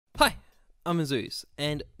I'm Heyzeus,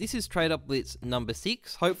 and this is Trade Up Blitz number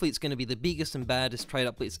 6. Hopefully it's going to be the biggest and baddest Trade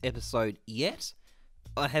Up Blitz episode yet.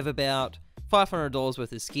 I have about $500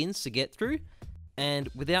 worth of skins to get through, and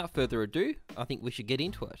without further ado, I think we should get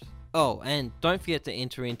into it. Oh, and don't forget to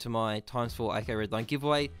enter into my ×4 AK Redline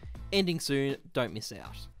giveaway, ending soon, don't miss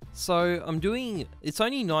out. So I'm doing, it's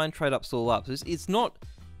only 9 trade ups all up, so it's not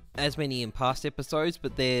as many in past episodes,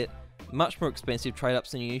 but they're much more expensive trade ups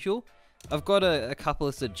than usual. I've got a couple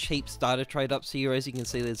of sort of cheap starter trade ups here. As you can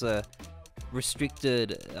see, there's a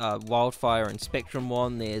restricted Wildfire and Spectrum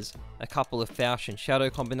one. There's a couple of Fauch and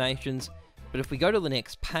Shadow combinations. But if we go to the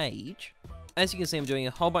next page, as you can see, I'm doing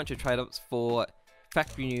a whole bunch of trade ups for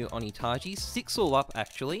factory new Oni Taiji. 6 all up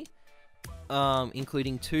actually,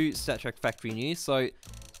 including 2 StatTrak factory new. So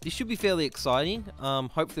this should be fairly exciting.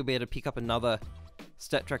 Hopefully we'll be able to pick up another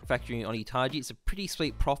StatTrak factory new Oni Taiji. It's a pretty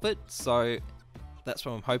sweet profit, so that's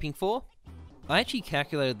what I'm hoping for. I actually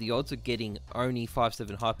calculated the odds of getting Oni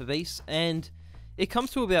 57 Hyper Beast, and it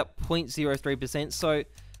comes to about 0.03%, so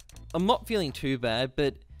I'm not feeling too bad,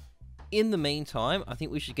 but in the meantime, I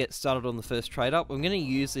think we should get started on the first trade up. I'm going to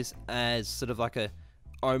use this as sort of like a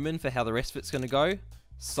omen for how the rest of it's going to go,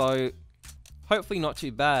 so hopefully not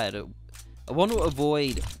too bad. I want to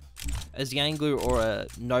avoid a Xianglu or a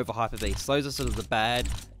Nova Hyper Beast. Those are sort of the bad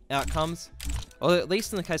outcomes. Or at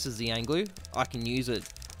least in the case of Xianglu, I can use it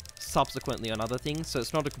subsequently on other things, so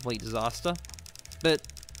it's not a complete disaster. But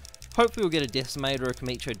hopefully we'll get a Decimator or a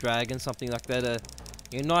Kamicho Dragon, something like that.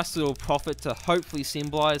 A nice little profit to hopefully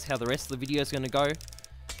symbolize how the rest of the video is going to go.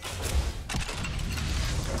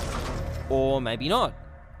 Or maybe not.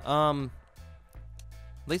 At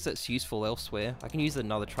least that's useful elsewhere. I can use it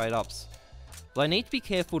in other trade-ups. But I need to be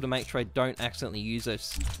careful to make sure I don't accidentally use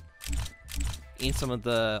it in some of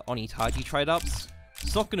the Oni Taiji trade-ups.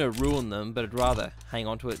 It's not going to ruin them, but I'd rather hang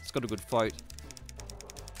on to it. It's got a good float.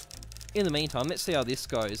 In the meantime, let's see how this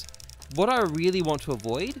goes. What I really want to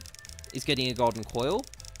avoid is getting a golden coil.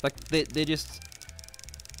 Like, they're just...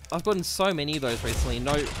 I've gotten so many of those recently.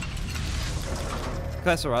 No...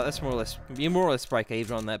 That's alright, that's you more or less break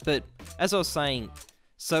even on that. But, as I was saying,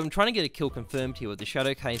 so I'm trying to get a kill confirmed here with the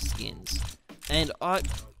Shadow Case skins. And I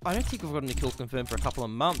don't think I've gotten a kill confirmed for a couple of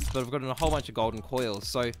months, but I've gotten a whole bunch of golden coils.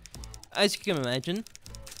 So, as you can imagine,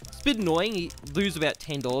 it's a bit annoying. You lose about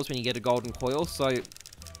 $10 when you get a golden coil, so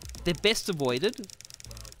they're best avoided.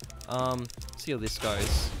 See how this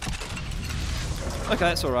goes. Okay,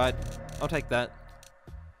 that's alright. I'll take that.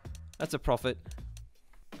 That's a profit.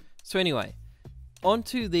 So anyway, on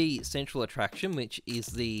to the central attraction, which is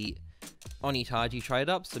the Oni Taiji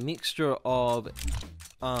trade-ups. A mixture of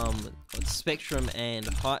Spectrum and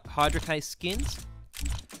Hydra Case skins.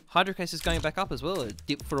 Hydra Case is going back up as well. It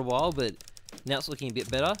dipped for a while, but now it's looking a bit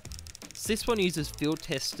better. So this one uses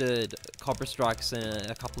field-tested Cobra Strikes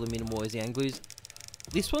and a couple of minimal Xianglus.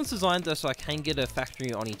 This one's designed though so I can get a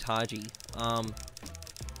factory Oni Taiji.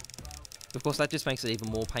 Of course, that just makes it even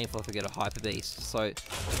more painful if I get a Hyper Beast. So,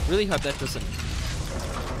 really hope that doesn't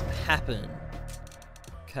happen.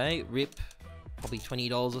 Okay, rip. Probably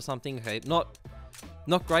 $20 or something. Okay,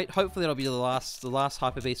 not great. Hopefully that'll be the last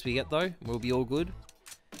Hyper Beast we get though. We'll be all good.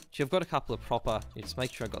 Actually, I've got a couple of proper. Just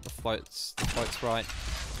make sure I got the floats right.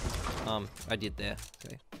 I did there.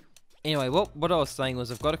 Okay. Anyway, what I was saying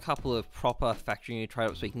was I've got a couple of proper factory new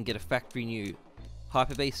trade-ups so you can get a factory new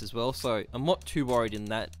Hyper Beast as well. So I'm not too worried in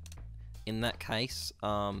that case,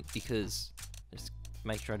 because just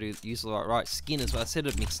make sure I do use the right skin as well. I said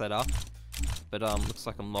I'd mix that up, but looks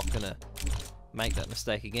like I'm not gonna make that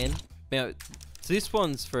mistake again. Now, so this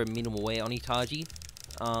one's for a minimal wear Oni Taiji.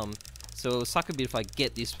 So it'll suck a bit if I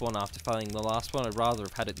get this one after failing the last one. I'd rather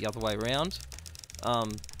have had it the other way around.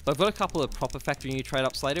 But I've got a couple of proper factory new trade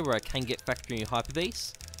ups later where I can get factory new Hyper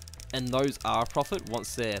Beasts, and those are a profit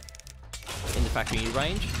once they're in the factory new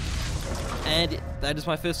range. And that is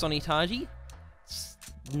my first Oni Taiji. It's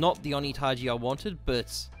not the Oni Taiji I wanted,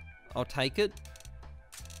 but I'll take it.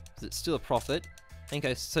 It's still a profit.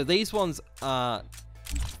 Okay, so these ones are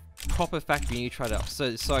proper factory new trade ups.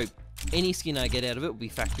 So any skin I get out of it will be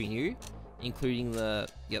factory new, including the,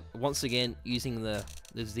 once again, using the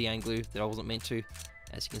Xianglu that I wasn't meant to,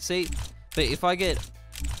 as you can see. But if I get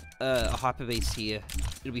a Hyper Beast here,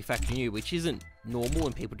 it'll be factory new, which isn't normal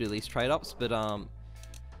when people do these trade ups, but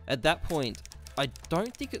at that point, I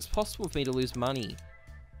don't think it's possible for me to lose money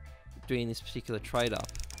doing this particular trade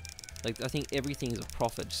up. Like, I think everything's a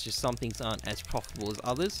profit, it's just some things aren't as profitable as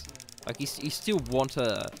others. Like, you still want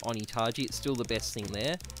a Oni Taiji, it's still the best thing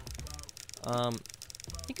there. I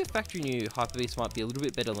think a factory new Hyper Beast might be a little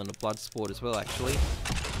bit better than a Blood Sport as well, actually.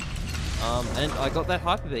 And I got that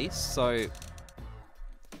Hyper Beast, so...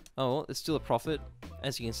 Oh, well, it's still a profit.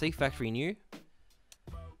 as you can see, factory new.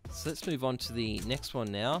 So let's move on to the next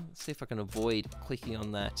one now. Let's see if I can avoid clicking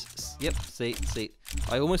on that. Yep, see.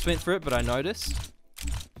 I almost went for it, but I noticed.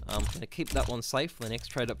 I'm going to keep that one safe for the next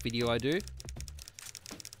trade up video I do.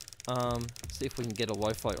 See if we can get a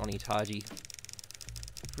low float Oni Taiji.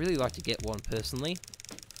 Really like to get one personally,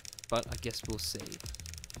 but I guess we'll see.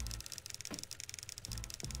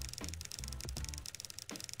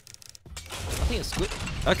 I think it's good.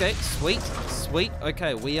 Okay, sweet.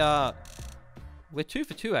 Okay, we're 2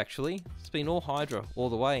 for 2 actually. It's been all Hydra all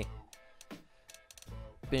the way.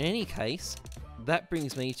 But in any case, that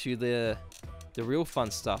brings me to the real fun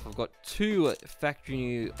stuff. I've got 2 factory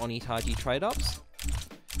new Oni Taiji trade ups.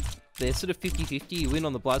 They're sort of 50-50. You win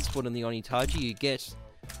on the Bloodsport and the Oni Taiji, you get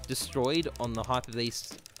destroyed on the Hyper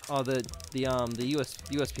Beast. Oh, the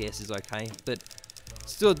USPS is okay, but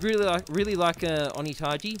still really like Oni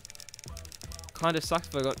Taiji. Kind of sucks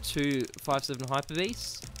if I got 2 5/7 Hyper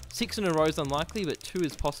Beasts. 6 in a row is unlikely, but 2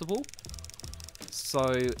 is possible.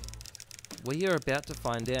 So we are about to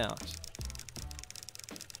find out.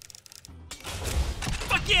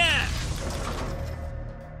 Fuck yeah!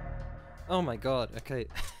 Oh my god. Okay.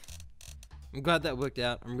 I'm glad that worked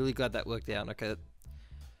out. I'm really glad that worked out. Okay.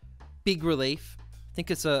 Big relief. I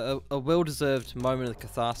think it's a well-deserved moment of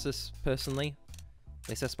catharsis, personally. At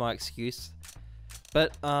least that's my excuse.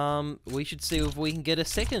 But we should see if we can get a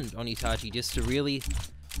second Oni Taiji just to really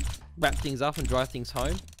wrap things up and drive things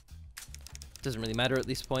home. Doesn't really matter at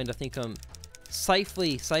this point. I think I'm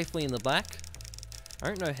safely in the black. I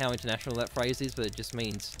don't know how international that phrase is, but it just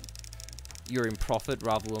means you're in profit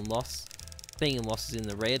rather than loss. Being in loss is in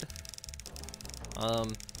the red.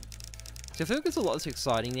 So I feel like it's a lot less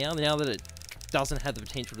exciting now that it doesn't have the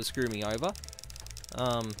potential to screw me over.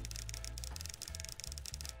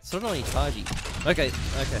 It's not Oni Taiji. Okay,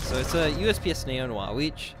 so it's a USPS Neo Noir,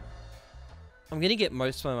 which I'm gonna get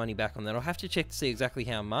most of my money back on that. I'll have to check to see exactly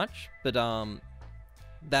how much, but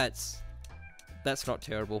that's not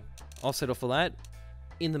terrible. I'll settle for that.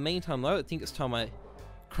 In the meantime though, I think it's time I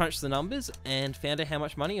crunched the numbers and found out how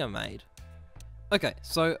much money I made. Okay,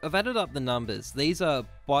 so I've added up the numbers. These are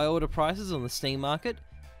buy order prices on the Steam market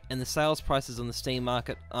and the sales prices on the Steam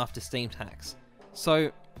market after Steam tax.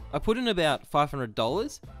 So I put in about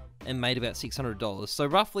 $500 and made about $600, so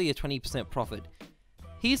roughly a 20% profit.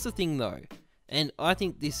 Here's the thing though, and I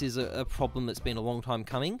think this is a problem that's been a long time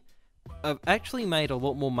coming. I've actually made a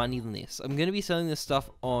lot more money than this. I'm going to be selling this stuff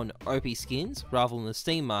on OP Skins rather than the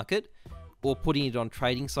Steam market, or putting it on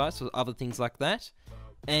trading sites or other things like that.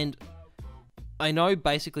 And I know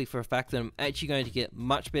basically for a fact that I'm actually going to get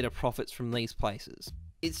much better profits from these places.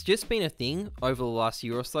 It's just been a thing over the last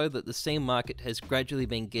year or so that the Steam market has gradually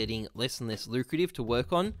been getting less and less lucrative to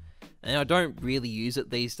work on, and I don't really use it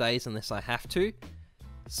these days unless I have to.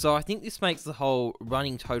 So I think this makes the whole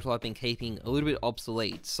running total I've been keeping a little bit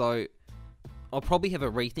obsolete, so I'll probably have a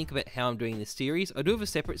rethink about how I'm doing this series. I do have a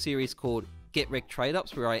separate series called Get Wrecked Trade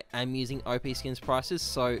Ups where I am using OP Skins prices,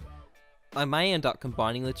 so I may end up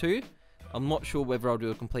combining the two. I'm not sure whether I'll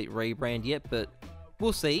do a complete rebrand yet, but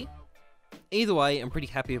we'll see. Either way, I'm pretty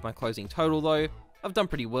happy with my closing total though. I've done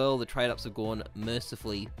pretty well. The trade-ups have gone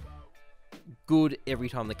mercifully good every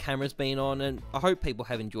time the camera's been on, and I hope people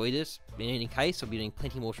have enjoyed it. In any case, I'll be doing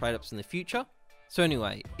plenty more trade-ups in the future. So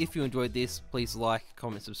anyway, if you enjoyed this, please like,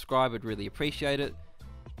 comment, subscribe. I'd really appreciate it.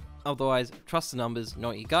 Otherwise, trust the numbers,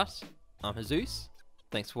 not your gut. I'm Heyzeus.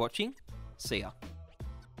 Thanks for watching. See ya.